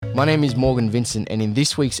My name is Morgan Vincent, and in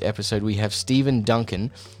this week's episode we have Stephen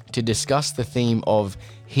Duncan to discuss the theme of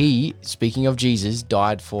He, speaking of Jesus,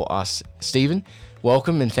 died for us. Stephen,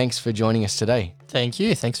 welcome and thanks for joining us today. Thank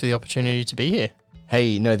you. Thanks for the opportunity to be here.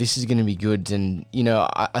 Hey, no, this is going to be good. And, you know,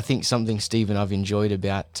 I think something, Stephen, I've enjoyed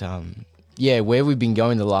about, where we've been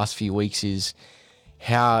going the last few weeks is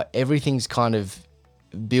how everything's kind of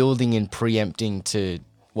building and preempting to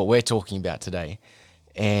what we're talking about today.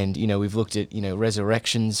 And, you know, we've looked at, you know,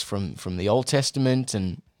 resurrections from the Old Testament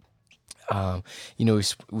and, you know,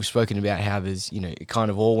 we've spoken about how there's, you know, it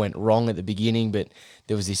kind of all went wrong at the beginning, but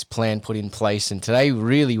there was this plan put in place. And today,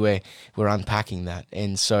 really, we're unpacking that.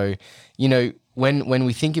 And so, you know, when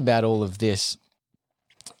we think about all of this,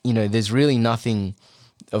 you know, there's really nothing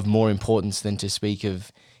of more importance than to speak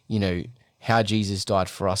of, you know, how Jesus died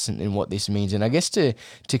for us and what this means. And I guess to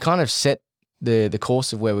kind of set the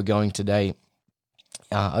course of where we're going today,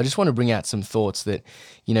 I just want to bring out some thoughts that,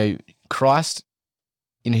 you know, Christ,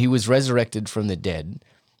 you know, he was resurrected from the dead,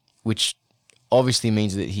 which obviously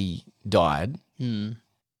means that he died.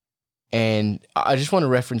 And I just want to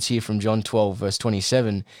reference here from John 12, verse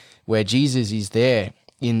 27, where Jesus is there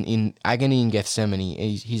in agony in Gethsemane.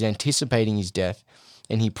 He's anticipating his death,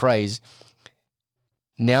 and he prays,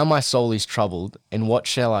 "Now my soul is troubled, and what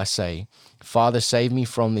shall I say? Father, save me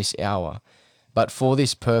from this hour. But for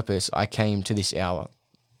this purpose I came to this hour."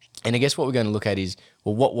 And I guess what we're going to look at is,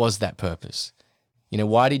 well, what was that purpose? You know,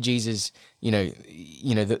 why did Jesus,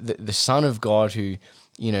 the Son of God who,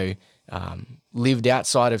 you know, lived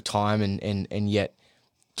outside of time and yet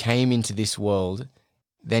came into this world,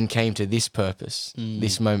 then came to this purpose,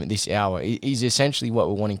 this moment, this hour, is essentially what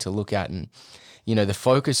we're wanting to look at. And, you know, the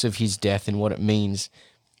focus of his death and what it means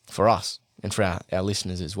for us and for our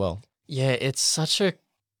listeners as well. Yeah,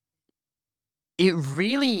 it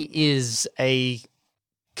really is a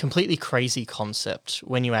completely crazy concept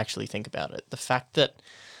when you actually think about it. The fact that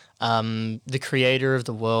the creator of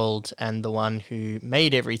the world and the one who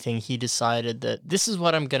made everything, he decided that this is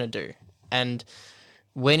what I'm going to do. And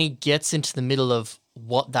when he gets into the middle of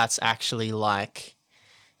what that's actually like,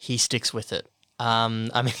 he sticks with it.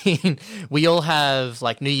 I mean, we all have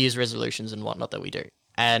like New Year's resolutions and whatnot that we do.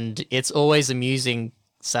 And it's always amusing,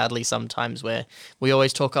 sadly, sometimes where we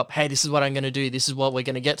always talk up, hey, this is what I'm going to do. This is what we're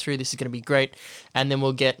going to get through. This is going to be great. And then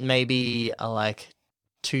we'll get maybe like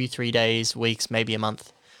 2-3 days, weeks, maybe a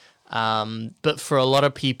month. But for a lot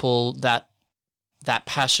of people, that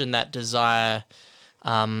passion, that desire,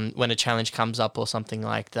 when a challenge comes up or something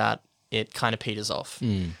like that, it kind of peters off.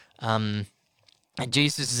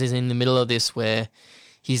 Jesus is in the middle of this where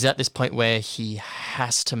he's at this point where he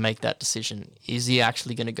has to make that decision. Is he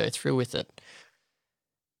actually going to go through with it?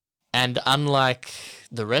 And unlike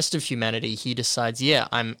the rest of humanity, he decides, yeah,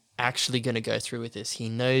 I'm actually going to go through with this. He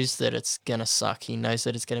knows that it's going to suck. He knows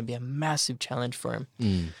that it's going to be a massive challenge for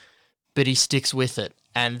him. But he sticks with it.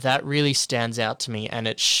 And that really stands out to me. And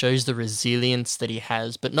it shows the resilience that he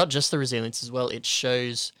has, but not just the resilience as well. It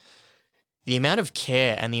shows the amount of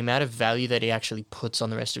care and the amount of value that he actually puts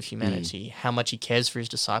on the rest of humanity, how much he cares for his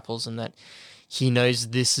disciples, and that he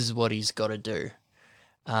knows this is what he's got to do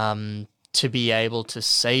to be able to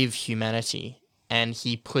save humanity. And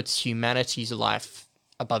he puts humanity's life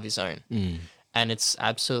above his own. And it's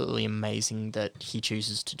absolutely amazing that he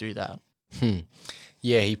chooses to do that.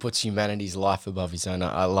 Yeah, he puts humanity's life above his own.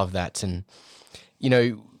 I love that. And, you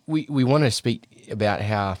know, we want to speak about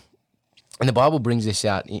how, and the Bible brings this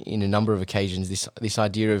out in a number of occasions, this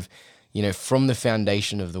idea of, you know, from the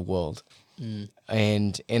foundation of the world.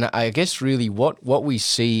 And I guess really what we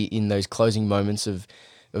see in those closing moments of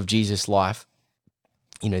Jesus' life,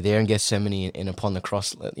 you know, there in Gethsemane and upon the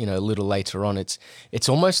cross, you know, a little later on, it's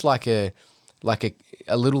almost like a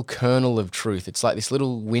little kernel of truth. It's like this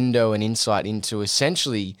little window and insight into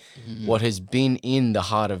essentially what has been in the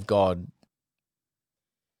heart of God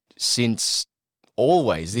since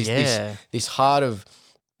always. This heart of,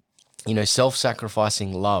 you know,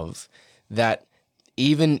 self-sacrificing love that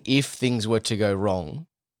even if things were to go wrong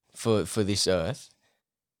for this earth,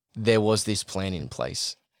 there was this plan in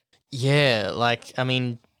place. Yeah, like, I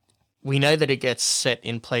mean, we know that it gets set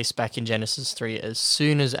in place back in Genesis 3. As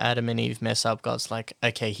soon as Adam and Eve mess up, God's like,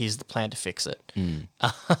 okay, here's the plan to fix it.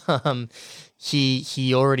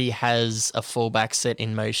 He already has a fallback set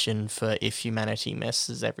in motion for if humanity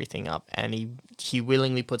messes everything up, and he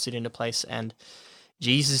willingly puts it into place. And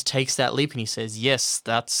Jesus takes that leap and he says, yes,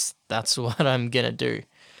 that's what I'm going to do.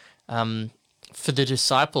 For the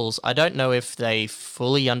disciples, I don't know if they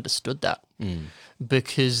fully understood that.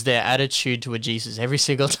 Because their attitude toward Jesus, every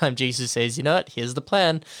single time Jesus says, you know what, here's the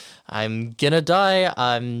plan, I'm going to die,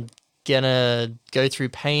 I'm gonna go through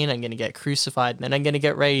pain, I'm gonna get crucified, and then I'm gonna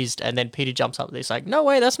get raised. And then Peter jumps up and he's like, no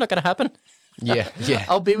way, that's not gonna happen. Yeah, yeah.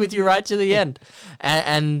 I'll be with you right to the end.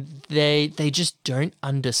 And they just don't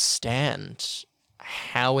understand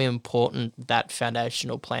how important that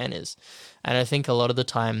foundational plan is. And I think a lot of the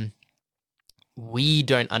time we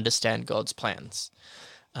don't understand God's plans.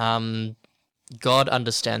 God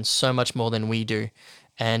understands so much more than we do.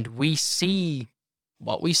 And we see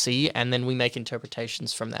what we see, and then we make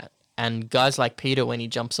interpretations from that. And guys like Peter, when he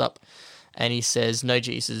jumps up and he says, no,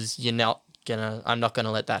 Jesus, I'm not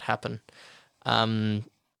gonna let that happen.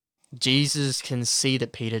 Jesus can see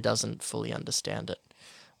that Peter doesn't fully understand it,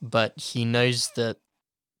 but he knows that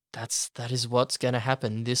that is what's going to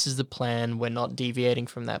happen. This is the plan. We're not deviating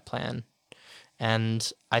from that plan.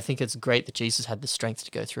 And I think it's great that Jesus had the strength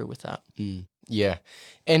to go through with that. Yeah.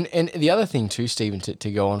 And the other thing too, Stephen,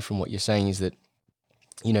 to go on from what you're saying is that,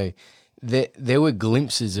 you know, there were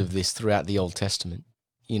glimpses of this throughout the Old Testament,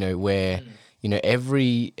 you know, where, you know,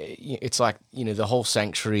 it's like, you know, the whole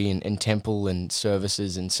sanctuary and temple and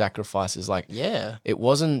services and sacrifices, like, Yeah. it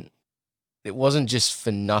wasn't just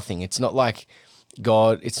for nothing. It's not like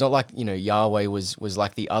it's not like, you know, Yahweh was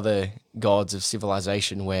like the other gods of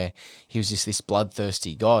civilization where he was just this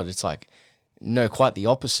bloodthirsty God. It's like, no, quite the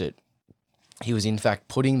opposite. He was in fact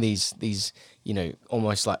putting these, you know,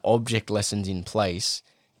 almost like object lessons in place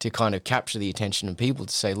to kind of capture the attention of people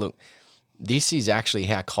to say, look, this is actually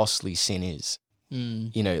how costly sin is.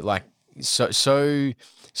 You know, like so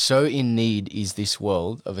in need is this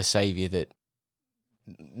world of a savior that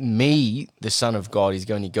me, the Son of God, is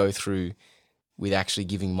going to go through with actually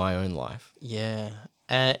giving my own life. Yeah.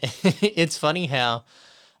 It's funny how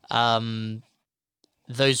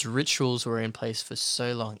those rituals were in place for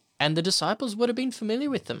so long, and the disciples would have been familiar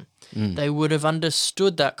with them. They would have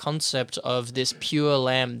understood that concept of this pure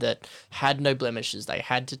lamb that had no blemishes. They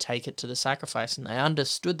had to take it to the sacrifice, and they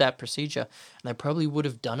understood that procedure, and they probably would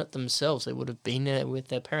have done it themselves. They would have been there with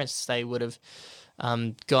their parents. They would have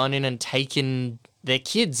gone in and taken their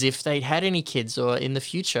kids if they'd had any kids or in the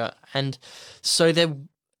future. And so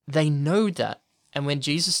they know that. And when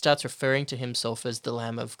Jesus starts referring to himself as the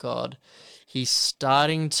Lamb of God, he's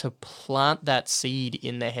starting to plant that seed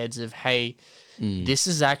in their heads of, hey, this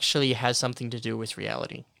is actually has something to do with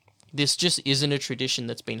reality. This just isn't a tradition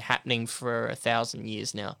that's been happening for 1,000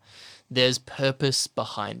 years now. There's purpose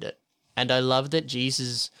behind it. And I love that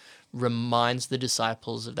Jesus reminds the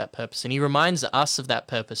disciples of that purpose. And he reminds us of that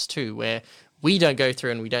purpose too, where we don't go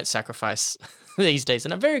through and we don't sacrifice these days.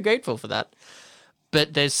 And I'm very grateful for that.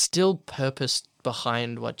 But there's still purpose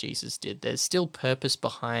behind what Jesus did. There's still purpose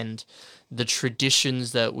behind the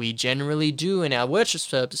traditions that we generally do in our worship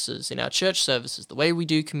services, in our church services, the way we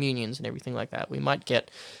do communions and everything like that. We might get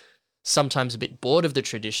sometimes a bit bored of the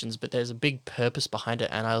traditions, but there's a big purpose behind it.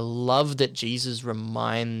 And I love that Jesus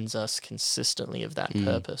reminds us consistently of that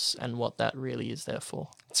purpose and what that really is there for.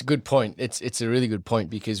 It's a good point. It's a really good point,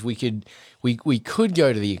 because we could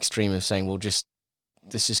go to the extreme of saying, well,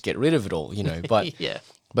 let's just get rid of it all, you know. But Yeah.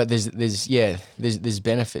 but there's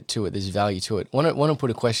benefit to it. There's value to it. Want to put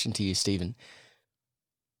a question to you, Stephen.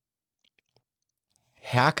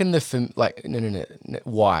 How can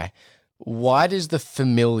why does the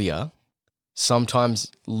familiar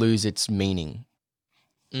sometimes lose its meaning?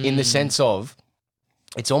 In the sense of,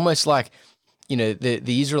 it's almost like, you know,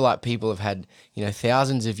 the Israelite people have had, you know,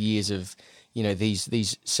 thousands of years of, you know,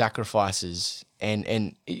 these sacrifices,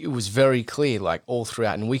 and it was very clear, like, all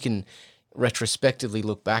throughout, and we can retrospectively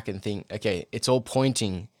look back and think, okay, it's all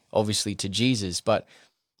pointing obviously to Jesus, but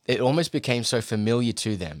it almost became so familiar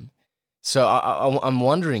to them. So I'm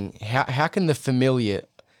wondering, how can the familiar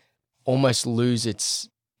almost lose its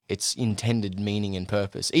intended meaning and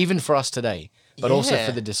purpose, even for us today, but also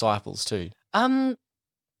for the disciples too?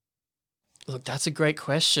 Look, that's a great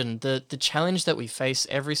question. The challenge that we face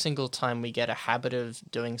every single time we get a habit of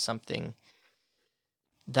doing something,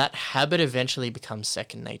 that habit eventually becomes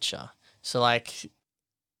second nature. So, like,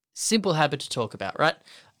 simple habit to talk about, right?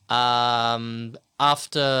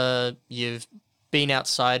 After you've been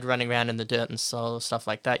outside running around in the dirt and stuff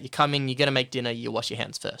like that, you come in, you're going to make dinner, you wash your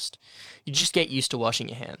hands first. You just get used to washing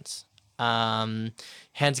your hands.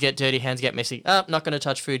 Hands get dirty, hands get messy. Oh, not going to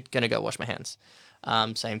touch food, going to go wash my hands.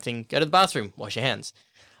 Same thing, go to the bathroom, wash your hands.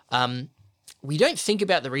 We don't think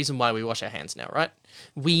about the reason why we wash our hands now, right?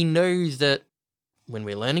 We know that when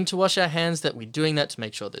we're learning to wash our hands, that we're doing that to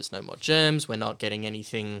make sure there's no more germs, we're not getting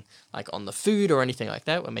anything like on the food or anything like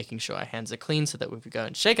that. We're making sure our hands are clean so that when we go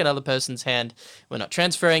and shake another person's hand, we're not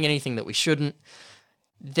transferring anything that we shouldn't.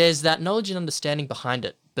 There's that knowledge and understanding behind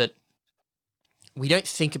it, but we don't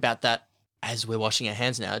think about that as we're washing our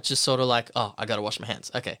hands now. It's just sort of like, oh, I got to wash my hands.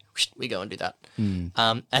 Okay, we go and do that.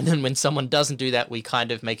 Mm. And then when someone doesn't do that, we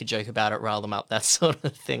kind of make a joke about it, rile them up, that sort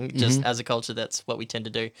of thing. Just as a culture, that's what we tend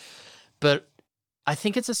to do. But I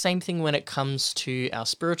think it's the same thing when it comes to our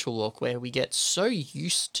spiritual walk, where we get so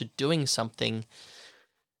used to doing something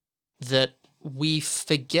that we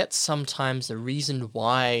forget sometimes the reason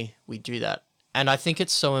why we do that. And I think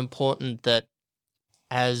it's so important that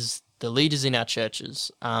as the leaders in our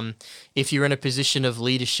churches, if you're in a position of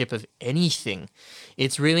leadership of anything,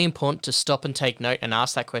 it's really important to stop and take note and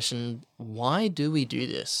ask that question, why do we do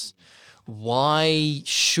this? Why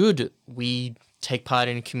should we take part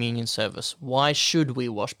in a communion service? Why should we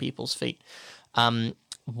wash people's feet?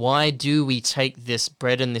 Why do we take this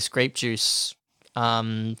bread and this grape juice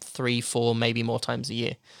 3, 4, maybe more times a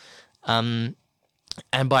year? And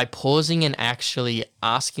by pausing and actually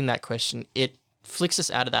asking that question, it flicks us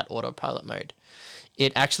out of that autopilot mode.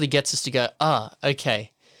 It actually gets us to go,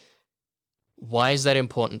 okay, why is that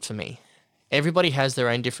important for me? Everybody has their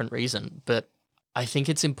own different reason, but I think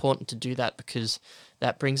it's important to do that because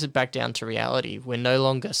that brings it back down to reality. We're no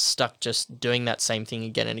longer stuck just doing that same thing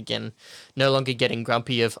again and again, no longer getting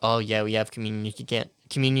grumpy of, oh yeah, we have communion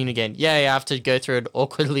again. Yeah, I have to go through and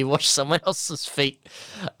awkwardly wash someone else's feet.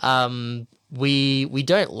 We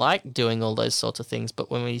don't like doing all those sorts of things,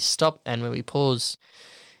 but when we stop and when we pause,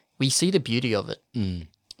 we see the beauty of it.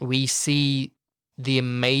 We see the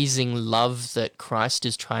amazing love that Christ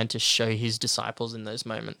is trying to show his disciples in those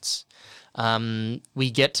moments.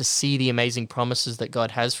 We get to see the amazing promises that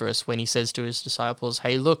God has for us when he says to his disciples,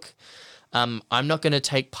 hey, look, I'm not going to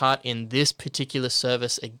take part in this particular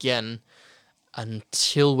service again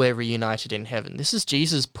until we're reunited in heaven. This is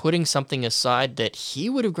Jesus putting something aside that he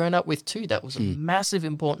would have grown up with too. That was a massive,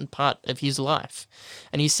 important part of his life.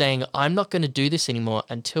 And he's saying, I'm not going to do this anymore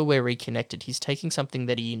until we're reconnected. He's taking something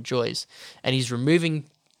that he enjoys and he's removing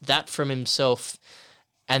that from himself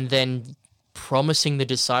and then promising the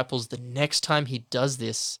disciples the next time he does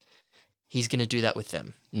this, he's going to do that with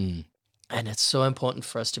them. And it's so important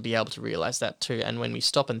for us to be able to realize that too. And when we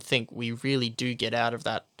stop and think, we really do get out of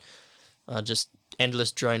that just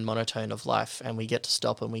endless drone monotone of life, and we get to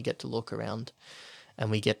stop and we get to look around and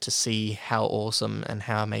we get to see how awesome and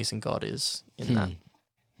how amazing God is in that.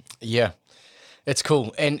 Yeah, it's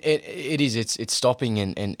cool. And it's stopping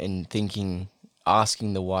and thinking,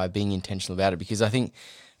 asking the why, being intentional about it. Because I think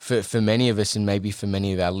for many of us and maybe for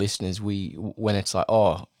many of our listeners, when it's like,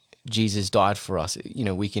 oh, Jesus died for us,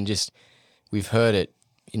 we've heard it,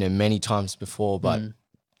 many times before, but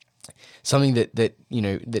something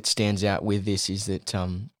that stands out with this is that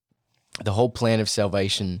the whole plan of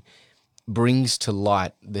salvation brings to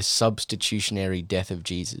light the substitutionary death of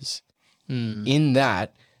Jesus. In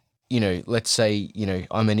that, let's say,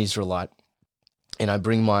 I'm an Israelite and I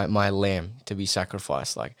bring my lamb to be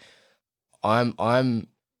sacrificed. Like I'm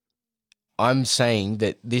saying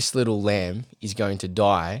that this little lamb is going to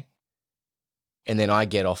die and then I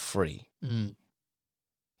get off free.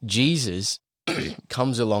 Jesus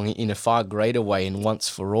comes along in a far greater way and once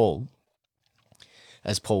for all,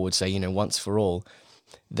 as Paul would say, once for all,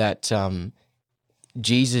 that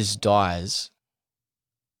Jesus dies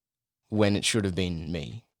when it should have been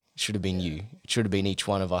me, it should have been you, it should have been each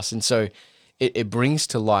one of us. And so it brings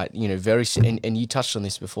to light, and you touched on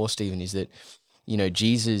this before, Stephen, is that,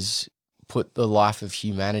 Jesus put the life of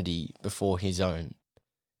humanity before his own.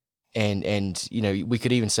 And we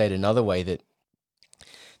could even say it another way,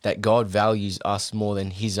 that God values us more than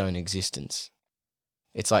his own existence.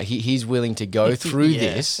 It's like he's willing to go through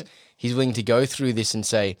this. He's willing to go through this and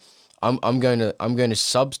say, I'm going to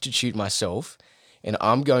substitute myself, and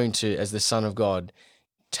I'm going to, as the Son of God,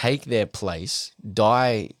 take their place,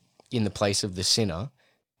 die in the place of the sinner,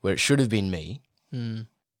 where it should have been me. And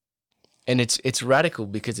it's radical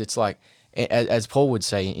because it's like, as Paul would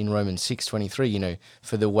say in Romans 6:23,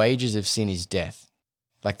 for the wages of sin is death.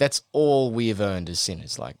 Like that's all we have earned as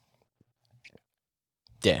sinners, like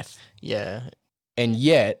death. Yeah. And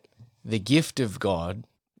yet the gift of God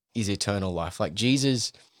is eternal life. Like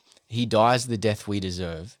Jesus, he dies the death we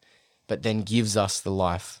deserve, but then gives us the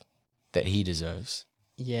life that he deserves.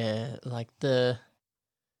 Yeah, like the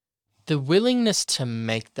willingness to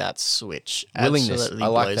make that switch absolutely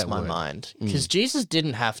blows my mind. Because Jesus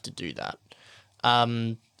didn't have to do that.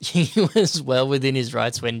 He was well within his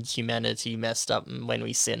rights when humanity messed up and when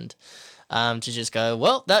we sinned, to just go,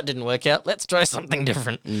 well, that didn't work out. Let's try something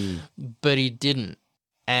different. But he didn't.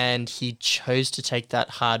 And he chose to take that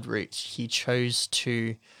hard route. He chose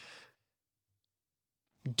to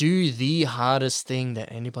do the hardest thing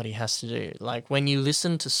that anybody has to do. Like when you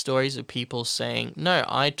listen to stories of people saying, no,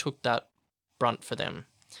 I took that brunt for them.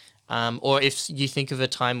 or if you think of a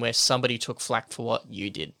time where somebody took flack for what you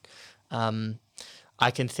did. I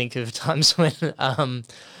can think of times when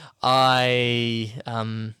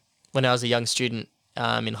when I was a young student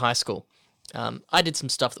in high school, I did some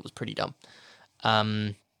stuff that was pretty dumb.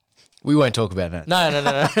 We won't talk about that.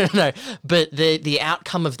 No. But the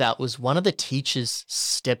outcome of that was one of the teachers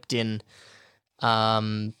stepped in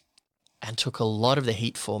and took a lot of the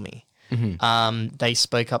heat for me. Mm-hmm. They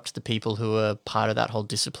spoke up to the people who were part of that whole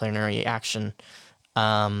disciplinary action.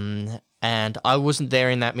 And I wasn't there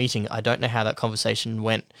in that meeting. I don't know how that conversation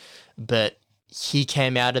went, but he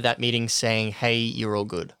came out of that meeting saying, "Hey, you're all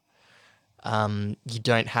good. You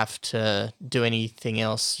don't have to do anything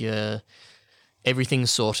else.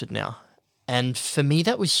 Everything's sorted now." And for me,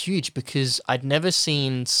 that was huge because I'd never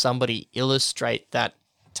seen somebody illustrate that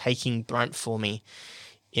taking brunt for me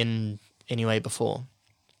in any way before.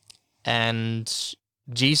 And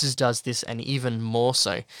Jesus does this, and even more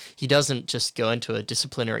so. He doesn't just go into a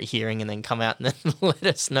disciplinary hearing and then come out and then let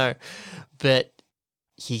us know, but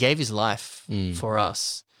he gave his life for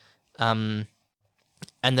us. And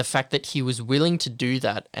the fact that he was willing to do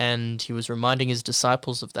that, and he was reminding his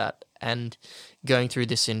disciples of that, and going through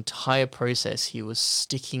this entire process, he was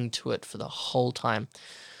sticking to it for the whole time,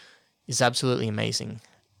 is absolutely amazing.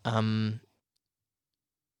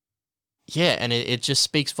 Yeah, and it just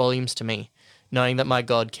speaks volumes to me, knowing that my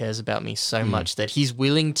God cares about me so much that he's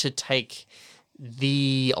willing to take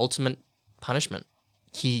the ultimate punishment.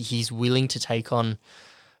 He's willing to take on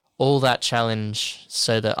all that challenge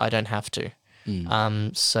so that I don't have to.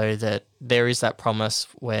 So that there is that promise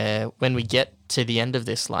where when we get to the end of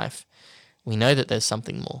this life, we know that there's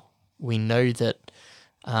something more. We know that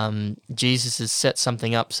Jesus has set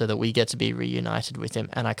something up so that we get to be reunited with him,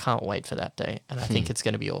 and I can't wait for that day, and I think it's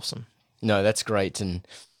going to be awesome. No, that's great, and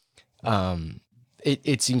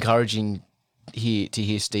it's encouraging to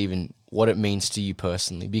hear, Stephen, what it means to you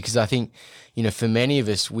personally, because I think, for many of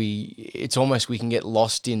us, it's almost we can get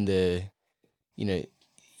lost in the,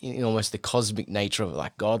 in almost the cosmic nature of it,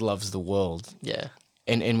 like God loves the world,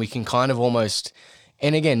 and we can kind of almost,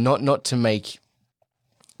 and again, not to make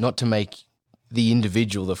the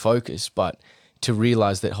individual the focus, but to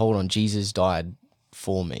realize that, hold on, Jesus died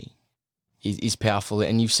for me, is powerful.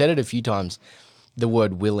 And you've said it a few times, the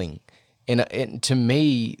word willing. And to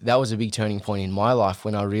me, that was a big turning point in my life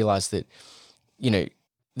when I realized that,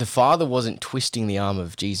 the Father wasn't twisting the arm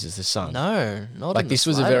of Jesus, the Son. No, not like in this the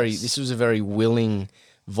was slightest. a very willing,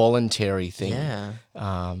 voluntary thing. Yeah.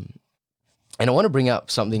 And I want to bring up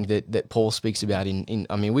something that Paul speaks about in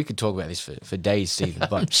I mean, we could talk about this for days, Stephen, I'm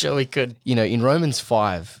but sure we could. in Romans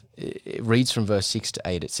 5, it reads from verse 6 to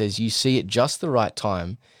 8. It says, "You see, at just the right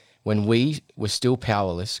time, when we were still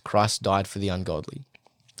powerless, Christ died for the ungodly."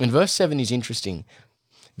 And verse 7 is interesting.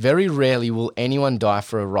 "Very rarely will anyone die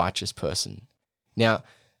for a righteous person." Now,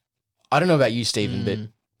 I don't know about you, Stephen, but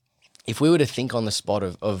if we were to think on the spot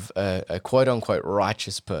of a quote unquote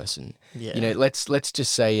righteous person, let's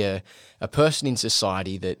just say a person in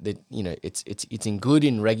society that it's in good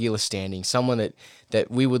in regular standing, someone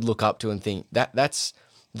that we would look up to and think that's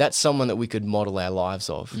someone that we could model our lives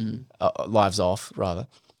off rather.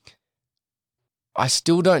 I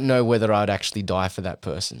still don't know whether I'd actually die for that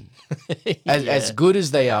person. As good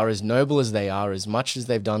as they are, as noble as they are, as much as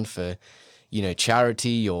they've done for,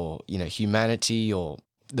 charity or, humanity or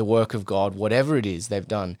the work of God, whatever it is they've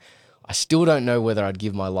done, I still don't know whether I'd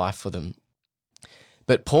give my life for them.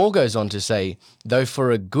 But Paul goes on to say, though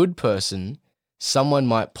for a good person, someone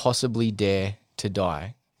might possibly dare to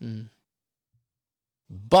die.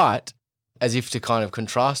 But, as if to kind of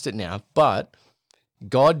contrast it now, but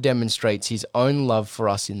God demonstrates his own love for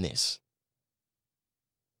us in this.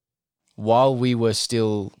 While we were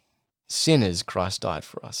still sinners, Christ died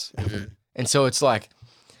for us. And so it's like,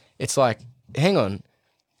 hang on,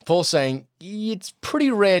 Paul's saying it's pretty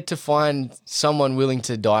rare to find someone willing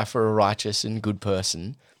to die for a righteous and good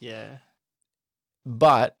person. Yeah.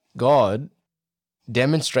 But God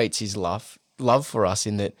demonstrates his love for us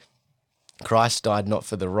in that Christ died not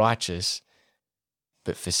for the righteous,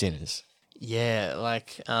 but for sinners. Yeah,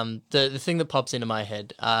 like the thing that pops into my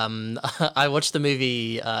head, I watched the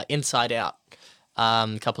movie Inside Out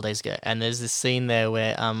a couple of days ago, and there's this scene there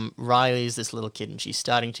where Riley is this little kid and she's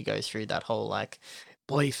starting to go through that whole like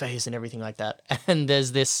boy phase and everything like that, and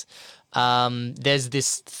there's this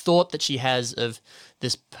thought that she has of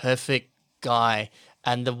this perfect guy,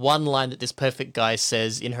 and the one line that this perfect guy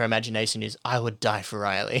says in her imagination is, "I would die for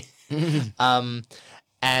Riley." And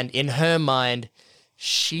in her mind,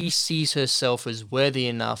 she sees herself as worthy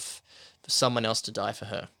enough for someone else to die for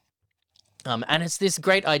her. And it's this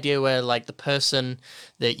great idea where, like, the person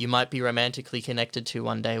that you might be romantically connected to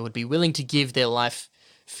one day would be willing to give their life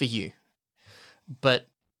for you. But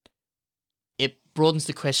it broadens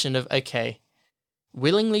the question of, okay,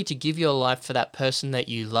 willingly to give your life for that person that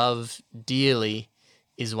you love dearly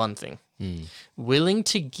is one thing.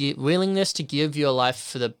 Willingness to give your life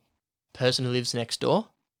for the person who lives next door,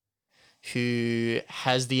 who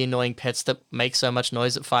has the annoying pets that make so much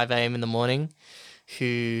noise at 5 a.m. in the morning,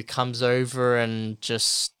 who comes over and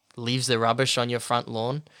just leaves their rubbish on your front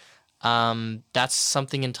lawn, that's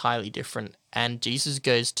something entirely different. And Jesus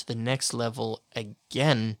goes to the next level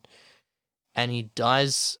again, and he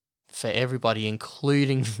dies for everybody,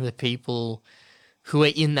 including the people who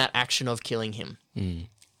are in that action of killing him.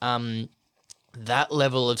 That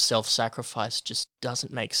level of self-sacrifice just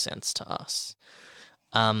doesn't make sense to us.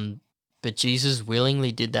 But Jesus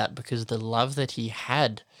willingly did that because the love that he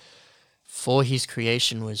had for his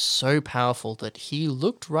creation was so powerful that he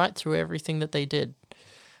looked right through everything that they did.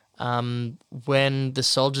 When the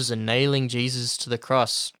soldiers are nailing Jesus to the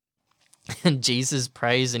cross, and Jesus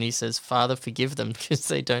prays and he says, "Father, forgive them because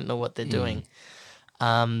they don't know what they're doing."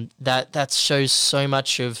 That shows so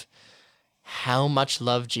much of how much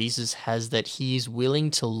love Jesus has, that he is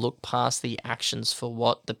willing to look past the actions for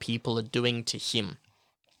what the people are doing to him.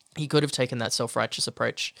 He could have taken that self-righteous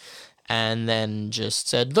approach and then just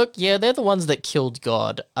said, "Look, yeah, they're the ones that killed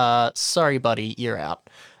God. Sorry, buddy, you're out."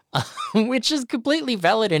 Which is completely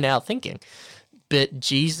valid in our thinking. But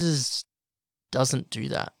Jesus doesn't do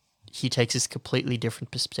that. He takes this completely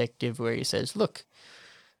different perspective where he says, "Look,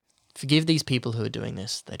 forgive these people who are doing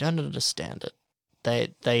this. They don't understand it.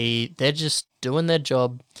 They're just doing their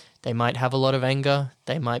job. They might have a lot of anger.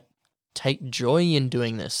 They might take joy in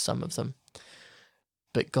doing this, some of them.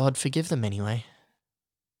 But God, forgive them anyway."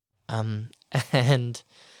 And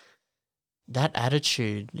that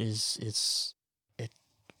attitude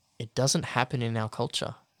it doesn't happen in our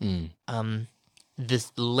culture. The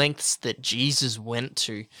lengths that Jesus went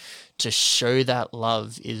to show that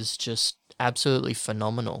love is just absolutely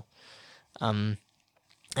phenomenal.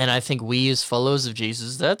 And I think we as followers of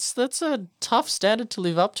Jesus, that's a tough standard to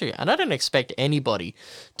live up to. And I don't expect anybody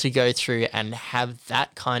to go through and have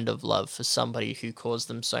that kind of love for somebody who caused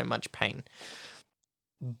them so much pain.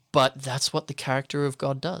 But that's what the character of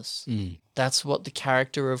God does. That's what the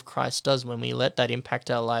character of Christ does when we let that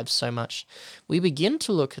impact our lives so much. We begin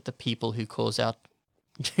to look at the people who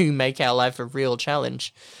make our life a real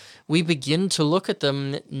challenge. We begin to look at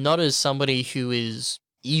them not as somebody who is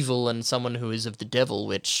evil and someone who is of the devil,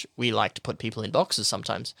 which we like to put people in boxes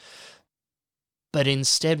sometimes. But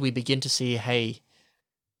instead we begin to see, hey,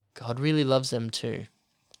 God really loves them too.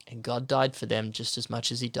 And God died for them just as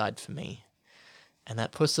much as he died for me. And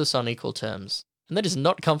that puts us on equal terms. And that is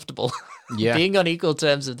not comfortable. Yeah. Being on equal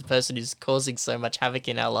terms with the person who's causing so much havoc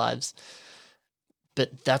in our lives.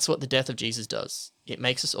 But that's what the death of Jesus does. It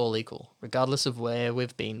makes us all equal, regardless of where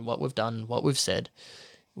we've been, what we've done, what we've said.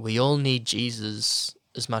 We all need Jesus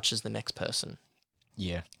as much as the next person.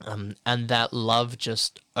 Yeah. And that love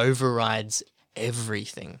just overrides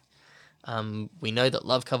everything. We know that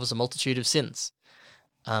love covers a multitude of sins.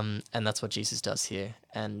 And that's what Jesus does here.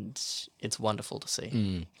 And it's wonderful to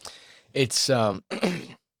see. It's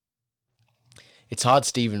it's hard,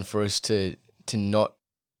 Stephen, for us to not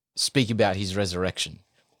speak about his resurrection.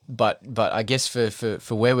 But I guess for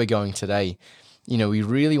where we're going today, we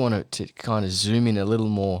really want to kind of zoom in a little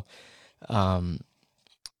more,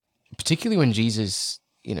 particularly when Jesus,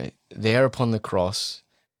 there upon the cross,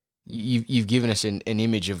 you've given us an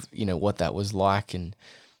image of, what that was like. And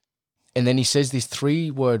then he says this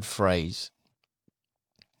 3-word phrase,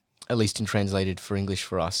 at least in translated for English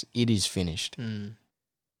for us, "It is finished."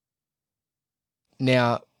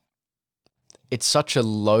 Now, it's such a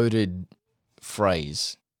loaded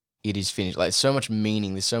phrase, "It is finished." Like, so much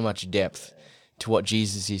meaning, there's so much depth to what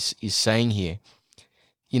Jesus is saying here.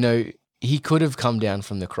 He could have come down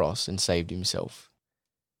from the cross and saved himself.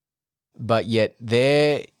 But yet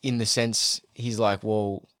there, in the sense, he's like,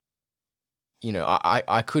 well,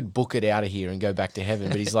 I could book it out of here and go back to heaven.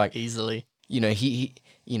 But he's like, easily. He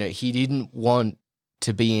didn't want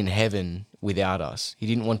to be in heaven without us. He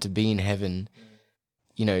didn't want to be in heaven,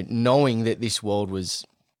 knowing that this world was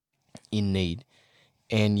in need.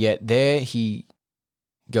 And yet there he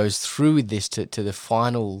goes through with this to the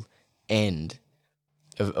final end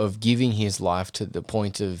of giving his life, to the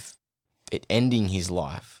point of it ending his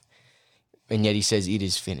life. And yet he says, "It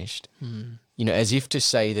is finished." As if to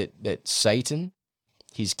say that Satan,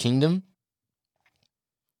 his kingdom,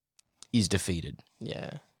 is defeated.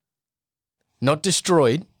 Yeah. Not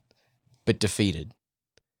destroyed, but defeated.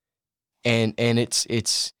 And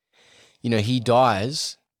it's he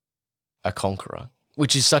dies a conqueror,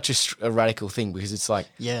 which is such a radical thing, because it's like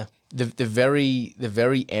Yeah. the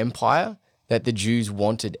very empire that the Jews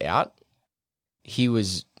wanted out, he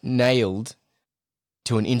was nailed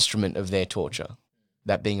to an instrument of their torture,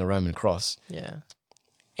 that being a Roman cross. Yeah.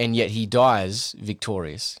 And yet he dies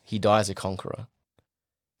victorious. He dies a conqueror,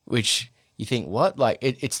 which you think, what? Like,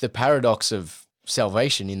 it's the paradox of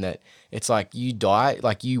salvation, in that it's like you die,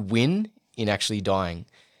 like you win in actually dying.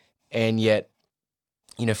 And yet,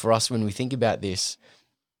 for us, when we think about this,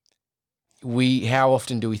 how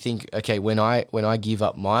often do we think, okay, when I give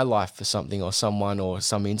up my life for something or someone or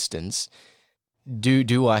some instance,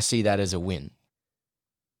 do I see that as a win?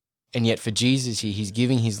 And yet for Jesus here, he's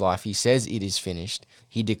giving his life. He says it is finished.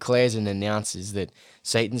 He declares and announces that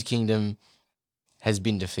Satan's kingdom has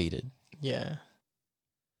been defeated. Yeah.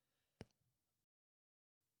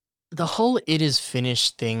 The whole "it is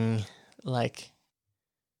finished" thing, like,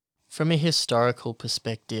 from a historical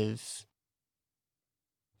perspective,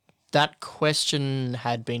 that question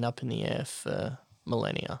had been up in the air for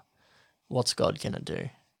millennia. What's God going to do?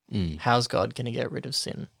 How's God going to get rid of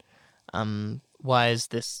sin? Why is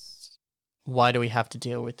this? Why do we have to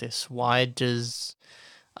deal with this? Why does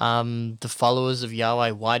the followers of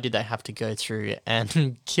Yahweh, why did they have to go through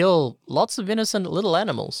and kill lots of innocent little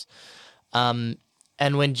animals? And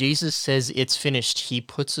when Jesus says it's finished, he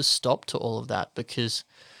puts a stop to all of that, because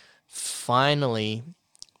finally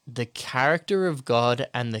the character of God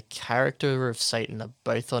and the character of Satan are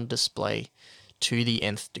both on display to the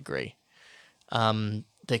nth degree.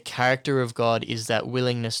 The character of God is that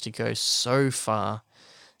willingness to go so far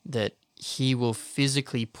that he will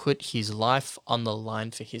physically put his life on the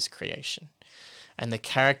line for his creation. And the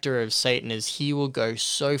character of Satan is he will go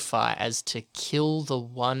so far as to kill the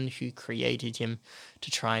one who created him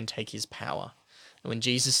to try and take his power. And when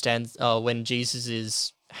Jesus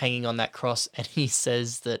is hanging on that cross and he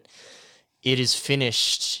says that it is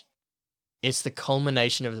finished, it's the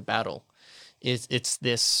culmination of the battle. It's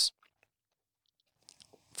this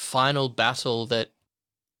final battle that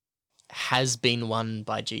has been won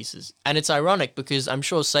by Jesus. And it's ironic, because I'm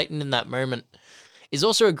sure Satan in that moment is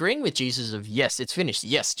also agreeing with Jesus of, yes, it's finished.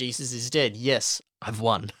 Yes, Jesus is dead. Yes, I've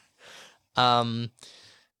won. But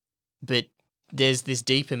there's this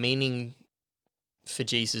deeper meaning for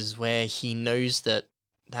Jesus where he knows that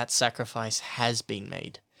that sacrifice has been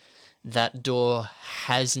made. That door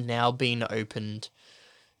has now been opened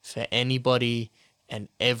for anybody and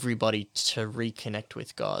everybody to reconnect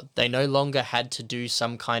with God. They no longer had to do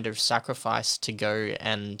some kind of sacrifice to go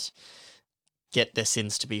and get their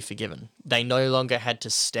sins to be forgiven. They no longer had to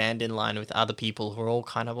stand in line with other people who are all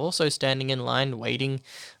kind of also standing in line, waiting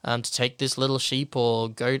to take this little sheep or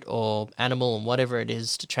goat or animal and whatever it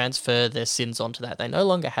is to transfer their sins onto that. They no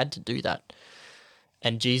longer had to do that.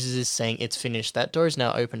 And Jesus is saying it's finished. That door is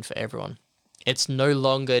now open for everyone. It's no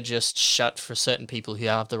longer just shut for certain people who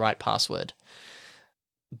have the right password.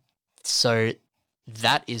 So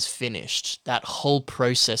that is finished. That whole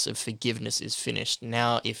process of forgiveness is finished.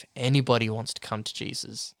 Now, if anybody wants to come to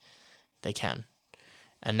Jesus, they can.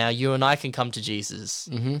 And now you and I can come to Jesus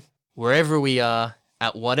wherever we are,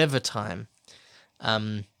 at whatever time.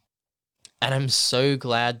 And I'm so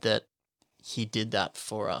glad that he did that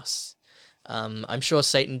for us. I'm sure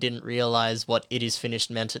Satan didn't realize what "it is finished"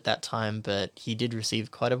 meant at that time, but he did receive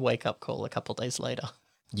quite a wake-up call a couple of days later.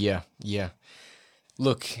 Yeah.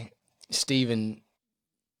 Look, Stephen,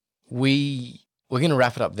 we're going to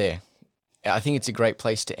wrap it up there. I think it's a great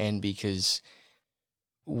place to end, because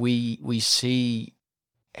we see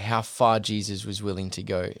how far Jesus was willing to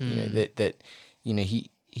go.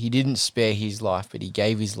 He didn't spare his life, but he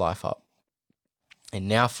gave his life up. And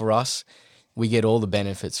now for us, we get all the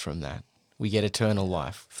benefits from that. We get eternal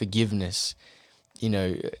life, forgiveness,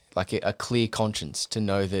 like a clear conscience to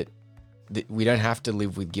know that we don't have to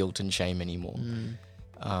live with guilt and shame anymore.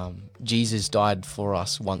 Jesus died for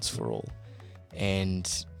us once for all,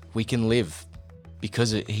 and we can live because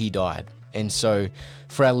he died. And so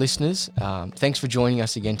for our listeners, thanks for joining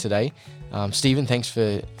us again today. Stephen, thanks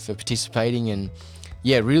for participating and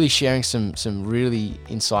really sharing some really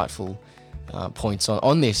insightful points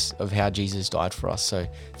on this of how Jesus died for us. So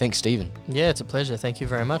thanks, Stephen. Yeah, it's a pleasure. Thank you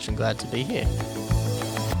very much. I'm glad to be here.